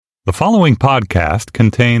The following podcast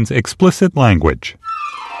contains explicit language.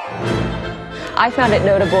 I found it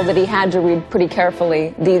notable that he had to read pretty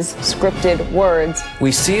carefully these scripted words.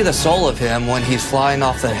 We see the soul of him when he's flying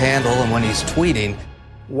off the handle and when he's tweeting.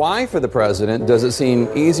 Why, for the president, does it seem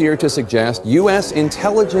easier to suggest U.S.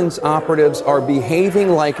 intelligence operatives are behaving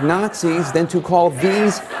like Nazis than to call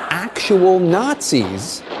these actual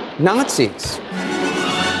Nazis Nazis?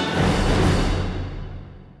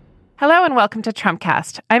 Hello and welcome to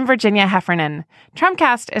Trumpcast. I'm Virginia Heffernan.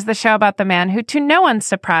 Trumpcast is the show about the man who, to no one's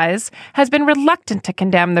surprise, has been reluctant to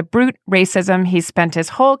condemn the brute racism he's spent his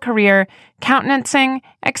whole career countenancing,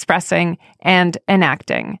 expressing, and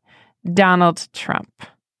enacting. Donald Trump.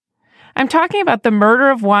 I'm talking about the murder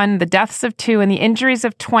of one, the deaths of two, and the injuries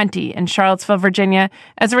of 20 in Charlottesville, Virginia,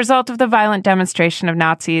 as a result of the violent demonstration of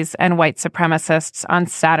Nazis and white supremacists on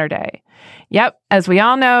Saturday. Yep, as we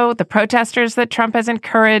all know, the protesters that Trump has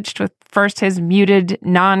encouraged with first his muted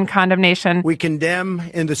non-condemnation. We condemn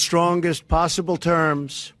in the strongest possible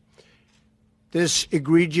terms this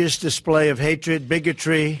egregious display of hatred,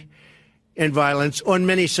 bigotry, and violence on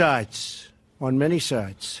many sides. On many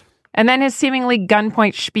sides. And then his seemingly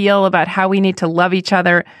gunpoint spiel about how we need to love each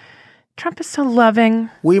other. Trump is so loving.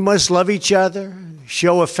 We must love each other,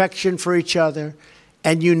 show affection for each other,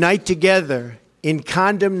 and unite together in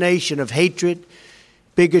condemnation of hatred,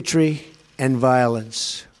 bigotry, and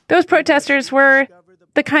violence. Those protesters were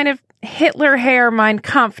the kind of Hitler hair Mein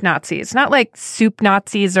Kampf Nazis, not like soup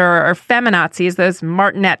Nazis or feminazis, those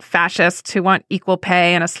martinet fascists who want equal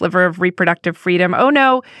pay and a sliver of reproductive freedom. Oh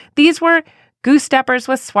no, these were goose-steppers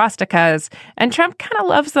with swastikas, and Trump kind of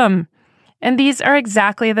loves them. And these are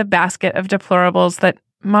exactly the basket of deplorables that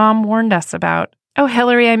Mom warned us about. Oh,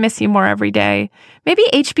 Hillary, I miss you more every day. Maybe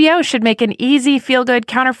HBO should make an easy, feel-good,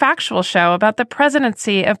 counterfactual show about the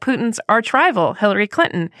presidency of Putin's arch-rival, Hillary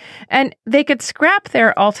Clinton. And they could scrap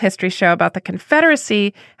their alt-history show about the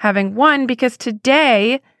Confederacy having won, because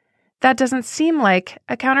today, that doesn't seem like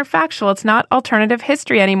a counterfactual. It's not alternative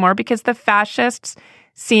history anymore because the fascists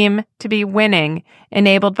seem to be winning,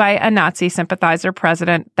 enabled by a Nazi sympathizer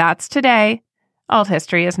president. That's today. Alt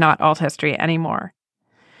history is not alt history anymore.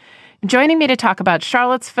 Joining me to talk about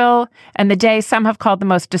Charlottesville and the day some have called the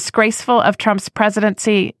most disgraceful of Trump's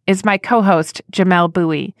presidency is my co-host, Jamelle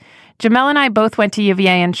Bouie. Jamelle and I both went to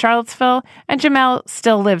UVA in Charlottesville, and Jamelle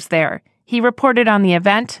still lives there. He reported on the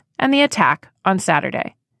event and the attack on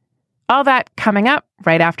Saturday. All that coming up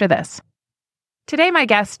right after this. Today, my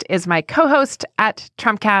guest is my co-host at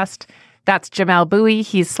Trumpcast. That's Jamelle Bouie.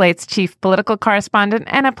 He's Slate's chief political correspondent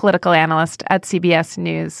and a political analyst at CBS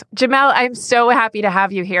News. Jamelle, I'm so happy to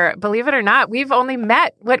have you here. Believe it or not, we've only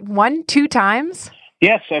met, 1-2 times?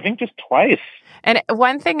 Yes, I think just twice. And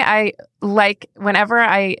one thing I like whenever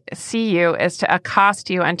I see you is to accost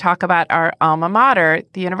you and talk about our alma mater,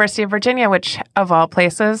 the University of Virginia, which, of all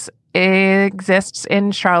places, exists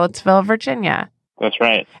in Charlottesville, Virginia. That's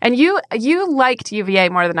right. And you liked UVA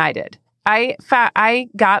more than I did. I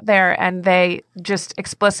got there and they just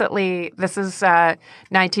explicitly, this is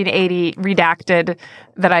 1980 redacted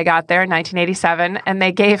that I got there, 1987, and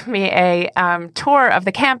they gave me a tour of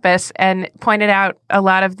the campus and pointed out a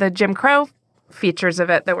lot of the Jim Crow features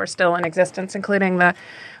of it that were still in existence, including the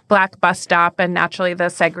black bus stop and naturally the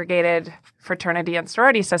segregated fraternity and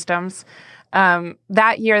sorority systems.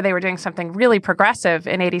 That year they were doing something really progressive.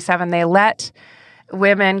 In 87, they let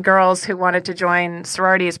women, girls who wanted to join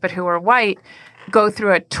sororities but who were white, go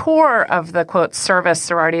through a tour of the, quote, service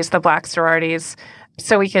sororities, the black sororities,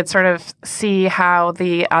 so we could sort of see how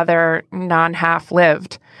the other non-half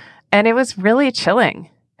lived. And it was really chilling.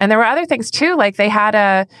 And there were other things, too, like they had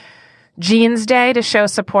a Jeans Day to show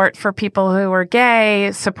support for people who were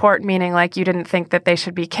gay, support meaning like you didn't think that they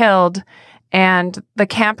should be killed. And the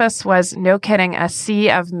campus was, no kidding, a sea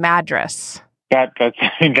of Madras. That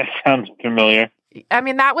sounds familiar. I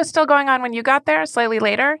mean, that was still going on when you got there, slightly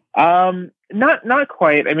later? Not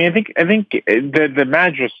quite. I mean, I think the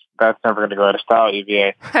Madras, that's never going to go out of style at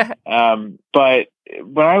UVA. But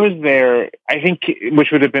when I was there, I think, which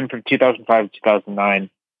would have been from 2005 to 2009,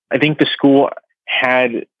 I think the school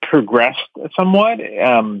had progressed somewhat.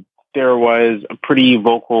 There was a pretty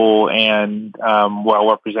vocal and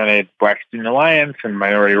well-represented Black Student Alliance and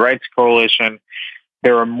Minority Rights Coalition.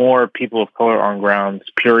 There were more people of color on grounds,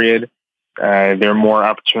 period. There are more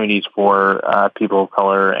opportunities for people of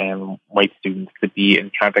color and white students to be in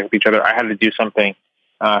contact with each other. I had to do something.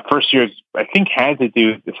 First years, I think, had to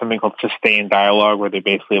do something called sustained dialogue, where they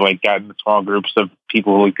basically got in small groups of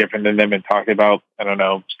people who looked different than them and talked about,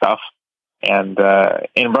 stuff. And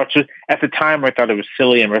in retrospect, at the time, I thought it was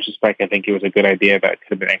silly. In retrospect, I think it was a good idea that could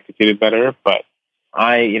have been executed better. But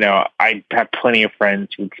I have plenty of friends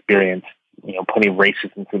who experience, plenty of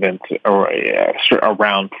racist incidents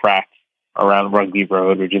around frats, around Rugby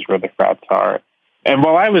Road, which is where the frats are. And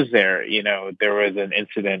while I was there, there was an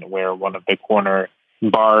incident where one of the corner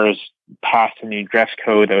bars passed a new dress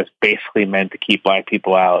code that was basically meant to keep black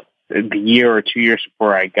people out. The year or 2 years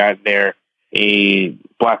before I got there, a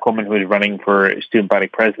black woman who was running for student body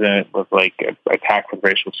president was attacked with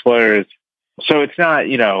racial slurs. So it's not,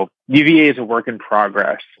 UVA is a work in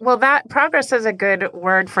progress. Well, that progress is a good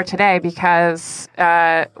word for today because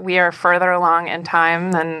we are further along in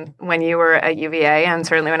time than when you were at UVA and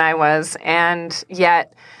certainly when I was. And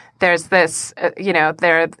yet there's this,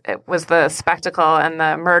 there was the spectacle and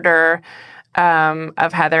the murder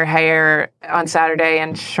of Heather Heyer on Saturday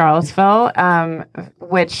in Charlottesville,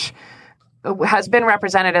 which has been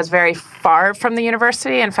represented as very far from the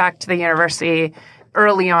university. In fact, the university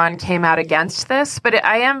early on came out against this. But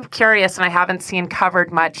I am curious, and I haven't seen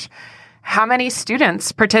covered much, how many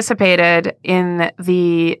students participated in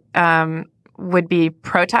the would-be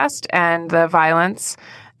protest and the violence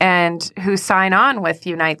and who sign on with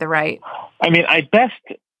Unite the Right? I mean,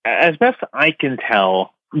 as best I can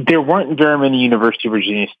tell, there weren't very many University of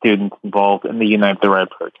Virginia students involved in the Unite the Right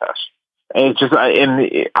protest. It's just,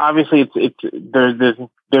 and obviously, there's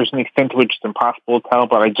an extent to which it's impossible to tell.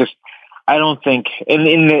 But I don't think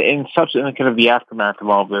in kind of the aftermath of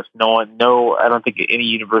all of this, I don't think any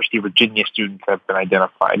University of Virginia students have been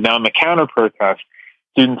identified. Now, in the counter protest,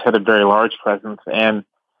 students had a very large presence, and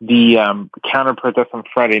the counter protest on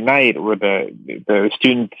Friday night, where the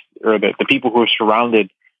students or the people who were surrounded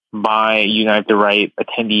by Unite the Right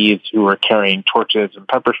attendees who were carrying torches and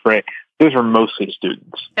pepper spray, those were mostly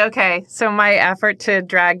students. Okay, so my effort to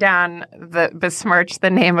besmirch the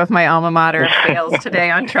name of my alma mater fails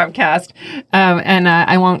today on Trumpcast, and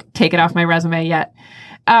I won't take it off my resume yet.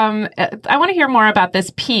 I want to hear more about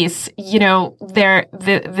this piece.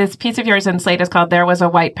 This piece of yours in Slate is called "There Was a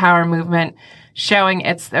White Power Movement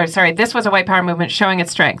This was a white power movement showing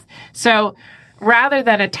its strength." So, rather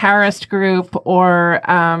than a terrorist group or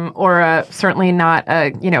certainly not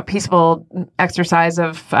a peaceful exercise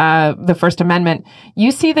of the First Amendment,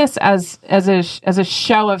 you see this as a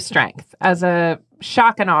show of strength, as a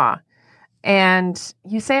shock and awe, and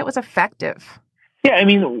you say it was effective. Yeah, I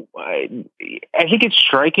mean, I think it's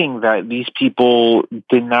striking that these people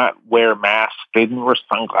did not wear masks, they didn't wear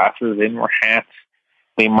sunglasses, they didn't wear hats.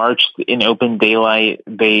 They marched in open daylight.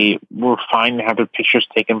 They were fine to have their pictures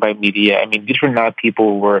taken by media. I mean, these were not people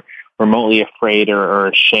who were remotely afraid or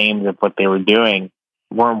ashamed of what they were doing,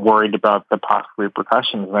 weren't worried about the possible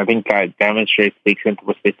repercussions. And I think that demonstrates the extent to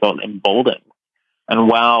which they felt emboldened. And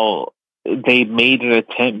while they made an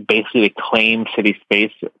attempt basically to claim city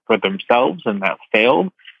space for themselves, and that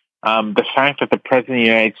failed, the fact that the President of the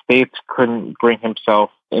United States couldn't bring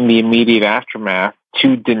himself in the immediate aftermath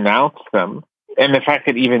to denounce them, and the fact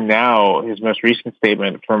that even now, his most recent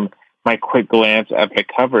statement, from my quick glance at the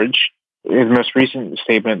coverage, his most recent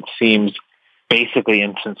statement seems basically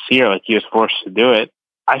insincere, like he was forced to do it.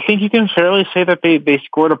 I think you can fairly say that they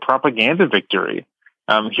scored a propaganda victory.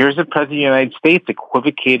 Here's the President of the United States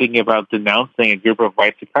equivocating about denouncing a group of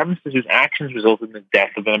white supremacists whose actions result in the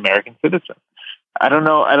death of an American citizen. I don't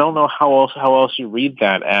know how else you read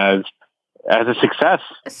that as a success.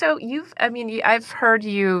 So I've heard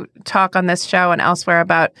you talk on this show and elsewhere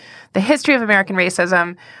about the history of American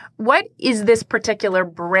racism. What is this particular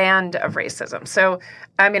brand of racism? So,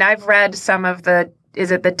 I've read some of the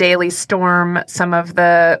Daily Storm, some of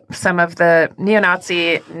the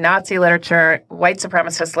neo-Nazi, Nazi literature, white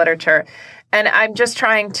supremacist literature, and I'm just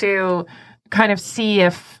trying to kind of see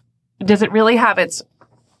does it really have its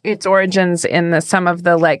origins in some of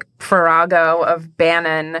the farrago of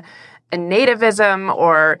Bannon and nativism,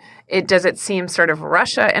 or does it seem sort of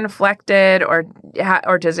Russia inflected, or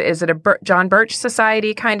is it a John Birch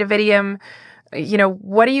Society kind of idiom?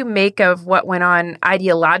 What do you make of what went on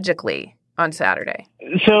ideologically on Saturday?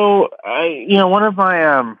 So, one of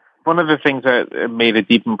the things that made a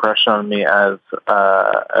deep impression on me as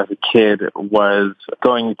a kid was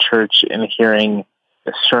going to church and hearing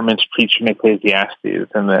sermons preached from Ecclesiastes,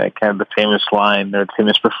 and the kind of the famous line, or the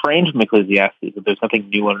famous refrain from Ecclesiastes, that there's nothing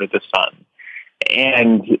new under the sun.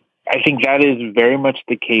 And I think that is very much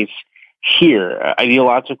the case here.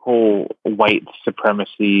 Ideological white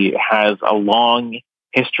supremacy has a long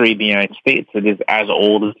history in the United States. It is as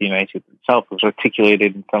old as the United States itself. It was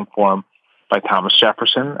articulated in some form by Thomas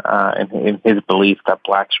Jefferson in his belief that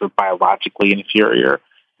blacks were biologically inferior,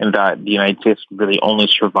 and that the United States really only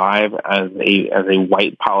survive as a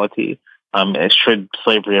white polity. Should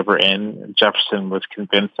slavery ever end, Jefferson was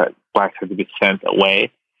convinced that blacks had to be sent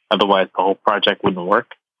away. Otherwise, the whole project wouldn't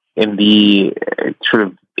work. In the sort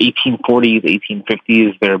of 1840s,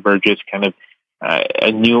 1850s, there emerges kind of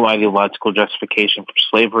a new ideological justification for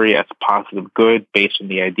slavery as a positive good based on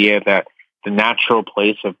the idea that the natural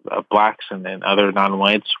place of blacks and other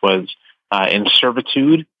non-whites was in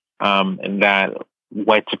servitude, and that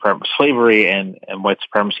white supremacy, slavery and white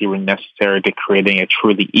supremacy were necessary to creating a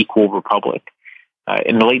truly equal republic.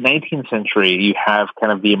 In the late 19th century, you have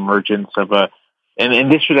kind of the emergence of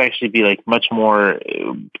and this would actually be like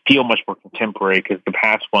feel much more contemporary, because the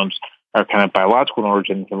past ones are kind of biological in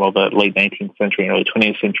origins, and while the late 19th century and early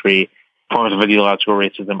 20th century forms of ideological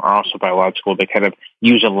racism are also biological. They kind of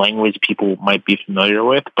use a language people might be familiar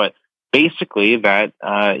with, but basically that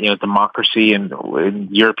democracy and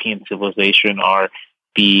European civilization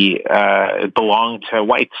belong to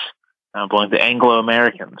whites, belong to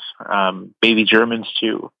Anglo-Americans, baby Germans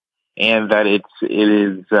too, and that it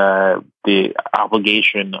is the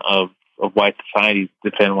obligation of white society to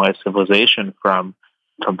defend white civilization from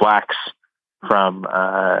blacks, from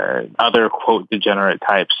other quote degenerate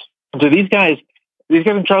types. And so these guys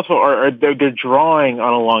in Charlottesville they're drawing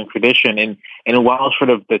on a long tradition, and while sort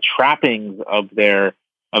of the trappings of their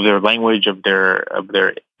language, of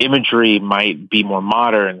their imagery might be more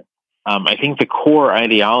modern, I think the core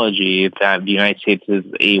ideology that the United States is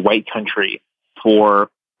a white country for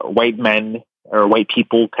white men or white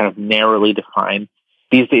people, kind of narrowly defined,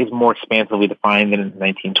 these days more expansively defined than in the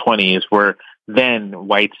 1920s, where then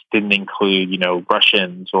whites didn't include,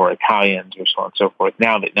 Russians or Italians or so on and so forth.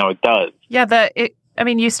 Now it does. Yeah,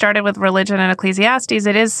 you started with religion and Ecclesiastes.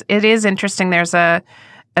 It is interesting. There's a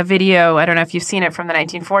video, I don't know if you've seen it, from the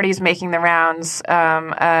 1940s making the rounds,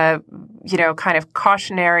 kind of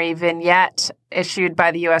cautionary vignette issued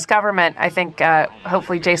by the U.S. government. I think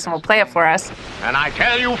hopefully Jason will play it for us. And I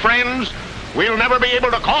tell you, friends, we'll never be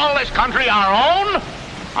able to call this country our own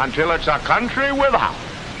until it's a country without.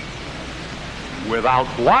 Without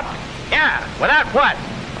what? Yeah, without what?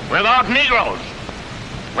 Without Negroes.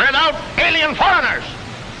 Without alien foreigners.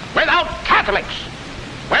 Without Catholics.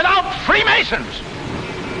 Without Freemasons.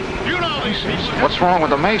 You know these things. What's wrong with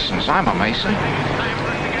the Masons? I'm a Mason.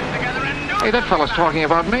 Hey, that fellow's talking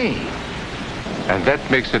about me. And that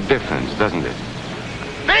makes a difference, doesn't it?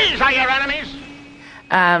 These are your enemies.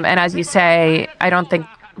 And as you say, I don't think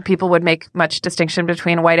people would make much distinction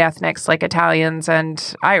between white ethnics like Italians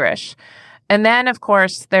and Irish. And then, of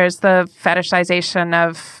course, there's the fetishization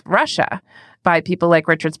of Russia by people like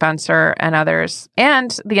Richard Spencer and others.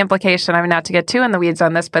 And the implication, not to get too in the weeds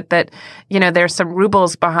on this, but that, there's some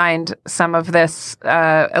rubles behind some of this,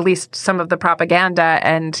 at least some of the propaganda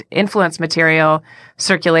and influence material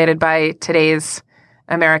circulated by today's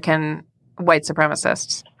American white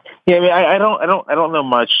supremacists. Yeah, I don't know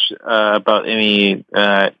much about any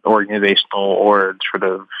organizational or sort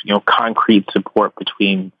of concrete support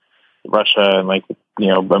between Russia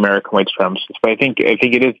and American white supremacists, but I think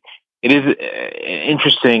it is an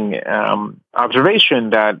interesting observation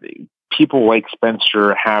that people like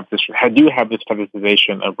Spencer do have this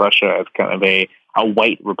fetishization of Russia as kind of a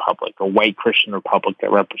white republic, a white Christian republic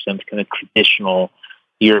that represents kind of traditional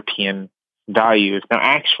European values. Now,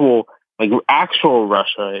 actual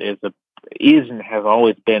Russia is and has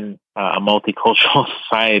always been a multicultural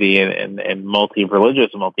society and multi-religious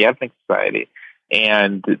and multi-ethnic society.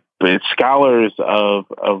 But scholars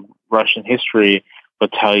of Russian history will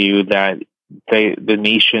tell you that the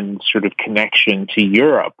nation's sort of connection to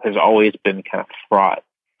Europe has always been kind of fraught.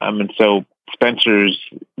 And so the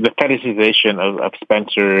fetishization of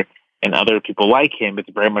Spencer and other people like him is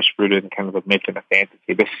very much rooted in kind of a myth and a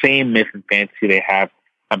fantasy, the same myth and fantasy they have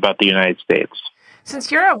about the United States.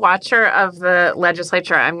 Since you're a watcher of the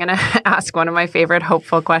legislature, I'm going to ask one of my favorite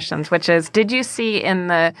hopeful questions, which is, did you see in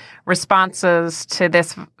the responses to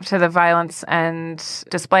the violence and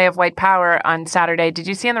display of white power on Saturday, did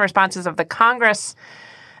you see in the responses of the Congress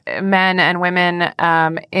men and women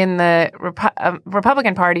in the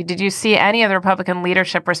Republican Party, did you see any of the Republican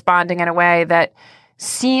leadership responding in a way that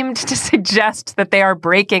seemed to suggest that they are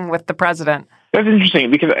breaking with the president? That's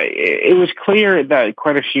interesting, because it was clear that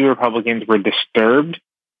quite a few Republicans were disturbed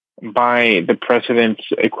by the president's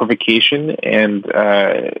equivocation and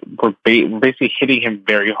were basically hitting him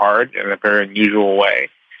very hard in a very unusual way.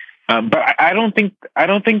 But I don't think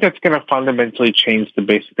that's going to fundamentally change the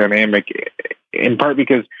basic dynamic, in part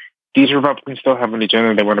because these Republicans still have an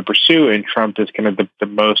agenda they want to pursue, and Trump is kind of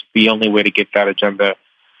the only way to get that agenda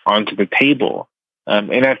onto the table.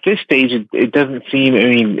 And at this stage, it doesn't seem.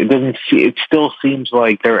 It still seems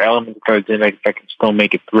like there are elements of the agenda that can still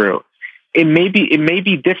make it through. It may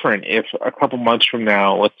be different if a couple months from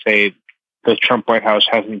now, let's say, the Trump White House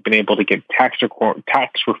hasn't been able to get tax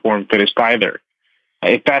reform finished either.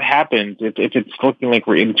 If that happens, if it's looking like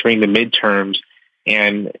we're entering the midterms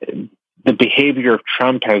and the behavior of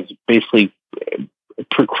Trump has basically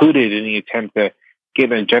precluded any attempt to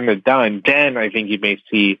get an agenda done, then I think you may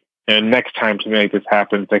see, next time something like this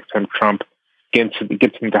happens, next time Trump gets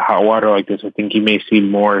into hot water like this, I think you may see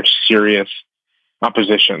more serious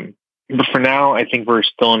opposition. But for now, I think we're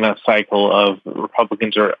still in that cycle of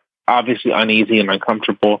Republicans are obviously uneasy and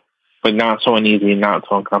uncomfortable, but not so uneasy and not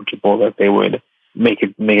so uncomfortable that they would make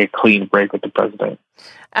a clean break with the president.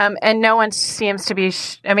 And no one seems to be,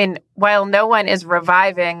 while no one is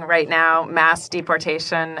reviving right now mass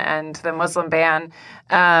deportation and the Muslim ban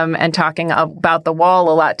and talking about the wall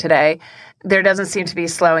a lot today, there doesn't seem to be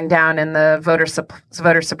slowing down in the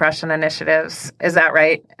voter suppression initiatives. Is that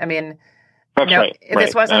right? That's right.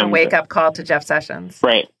 This wasn't a wake-up call to Jeff Sessions.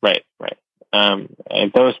 Right.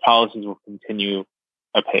 And those policies will continue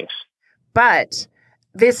apace. But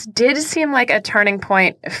this did seem like a turning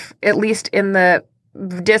point, at least in the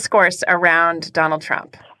discourse around Donald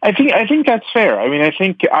Trump. I think that's fair. I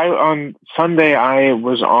think on Sunday I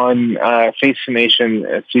was on Face the Nation,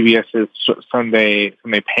 CBS's Sunday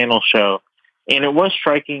panel show, and it was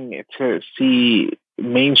striking to see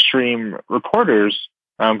mainstream reporters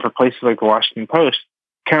for places like the Washington Post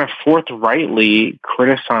kind of forthrightly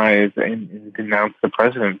criticize and denounce the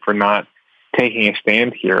president for not taking a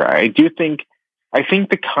stand here. I think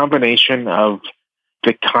the combination of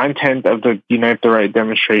the content of the Unite the Right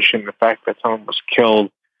demonstration, the fact that someone was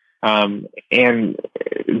killed, and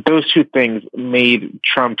those two things made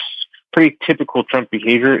Trump's pretty typical Trump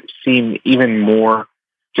behavior seem even more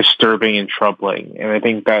disturbing and troubling. And I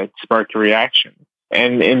think that sparked a reaction.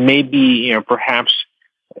 And it may be, perhaps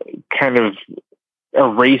kind of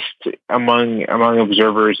erased among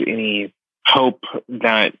observers any hope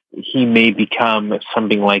that he may become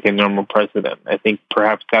something like a normal president. I think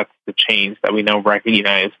perhaps that's the change, that we now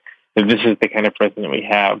recognize that this is the kind of president we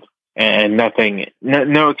have, and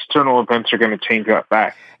no external events are going to change that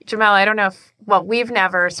fact. Jamelle, I don't know we've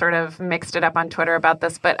never sort of mixed it up on Twitter about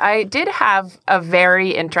this, but I did have a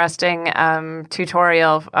very interesting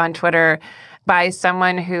tutorial on Twitter by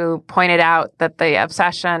someone who pointed out that the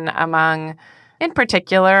obsession among, in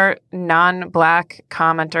particular, non-Black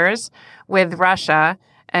commenters with Russia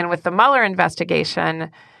and with the Mueller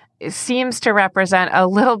investigation seems to represent a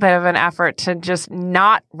little bit of an effort to just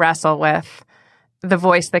not wrestle with the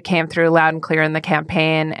voice that came through loud and clear in the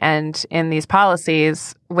campaign and in these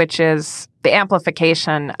policies, which is the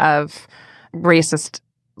amplification of racist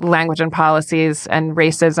language and policies and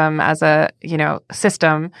racism as a,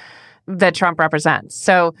 system that Trump represents.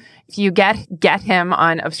 So if you get him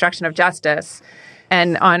on obstruction of justice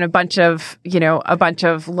and on a bunch of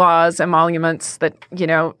laws, emoluments that,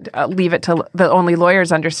 leave it to the only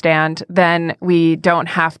lawyers understand, then we don't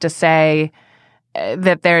have to say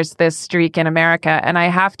that there's this streak in America. And I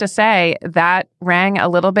have to say that rang a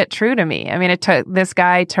little bit true to me. This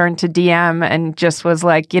guy turned to DM and just was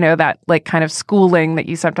like, that like kind of schooling that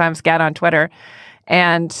you sometimes get on Twitter.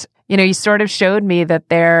 And, you sort of showed me that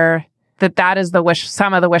that is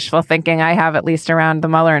some of the wishful thinking I have, at least around the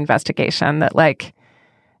Mueller investigation, that like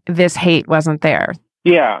this hate wasn't there.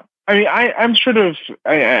 Yeah. I'm sort of,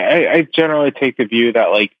 I generally take the view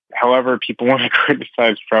that like, however people want to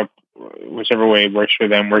criticize Trump, whichever way works for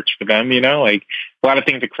them. Like a lot of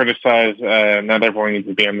things to criticize, not everyone needs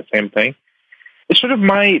to be on the same thing. It's sort of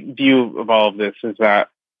my view of all of this is that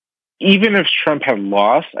even if Trump had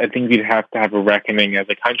lost, I think we'd have to have a reckoning as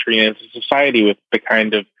a country and as a society with the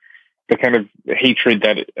kind of hatred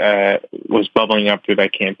that was bubbling up through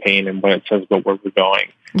that campaign and what it says about where we're going.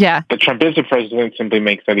 Yeah. That Trump is the president simply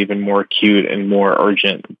makes that even more acute and more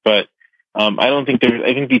urgent. But I don't think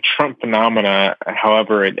I think the Trump phenomena,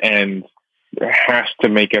 however it ends, has to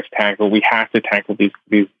make us we have to tackle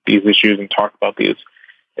these issues and talk about these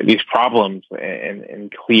problems in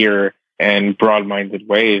clear and broad-minded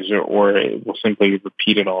ways, or it will simply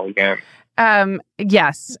repeat it all again.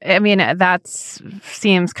 Yes. That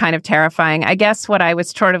seems kind of terrifying. I guess what I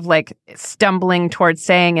was sort of like stumbling towards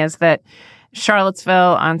saying is that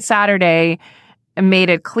Charlottesville on Saturday made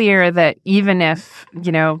it clear that even if,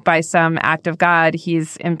 by some act of God,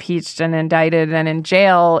 he's impeached and indicted and in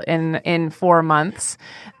jail in 4 months,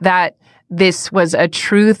 that this was a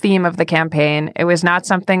true theme of the campaign. It was not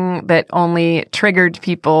something that only triggered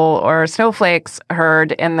people or snowflakes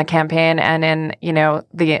heard in the campaign and in,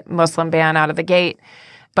 the Muslim ban out of the gate,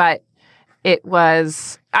 but it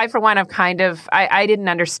was I, for one, I didn't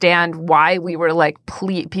understand why we were like,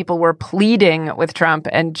 people were pleading with Trump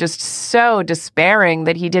and just so despairing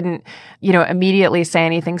that he didn't, immediately say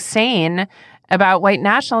anything sane about white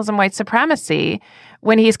nationalism, white supremacy,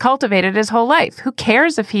 when he's cultivated his whole life. Who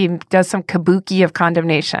cares if he does some kabuki of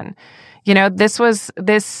condemnation?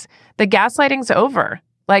 The gaslighting's over.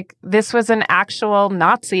 Like, this was an actual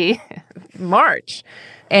Nazi march.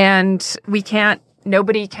 And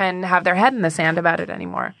nobody can have their head in the sand about it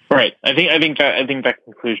anymore. Right. I think that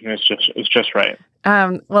conclusion is just right.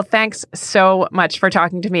 Well, thanks so much for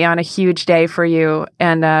talking to me on a huge day for you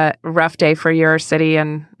and a rough day for your city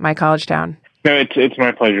and my college town. No, it's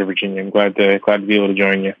my pleasure, Virginia. I'm glad to be able to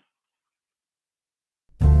join you.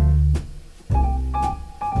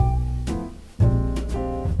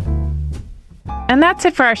 And that's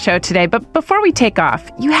it for our show today. But before we take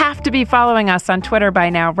off, you have to be following us on Twitter by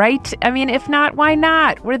now, right? I mean, if not, why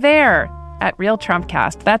not? We're there at Real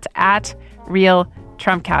Trumpcast. That's at Real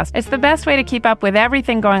Trumpcast. It's the best way to keep up with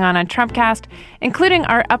everything going on Trumpcast, including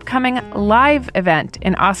our upcoming live event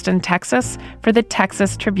in Austin, Texas for the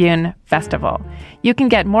Texas Tribune Festival. You can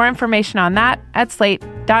get more information on that at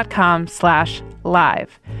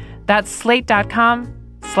slate.com/live. That's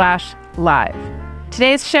slate.com/live.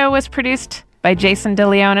 Today's show was produced by Jason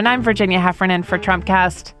DeLeon, and I'm Virginia Heffernan for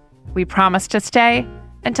Trumpcast. We promise to stay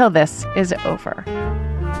until this is over.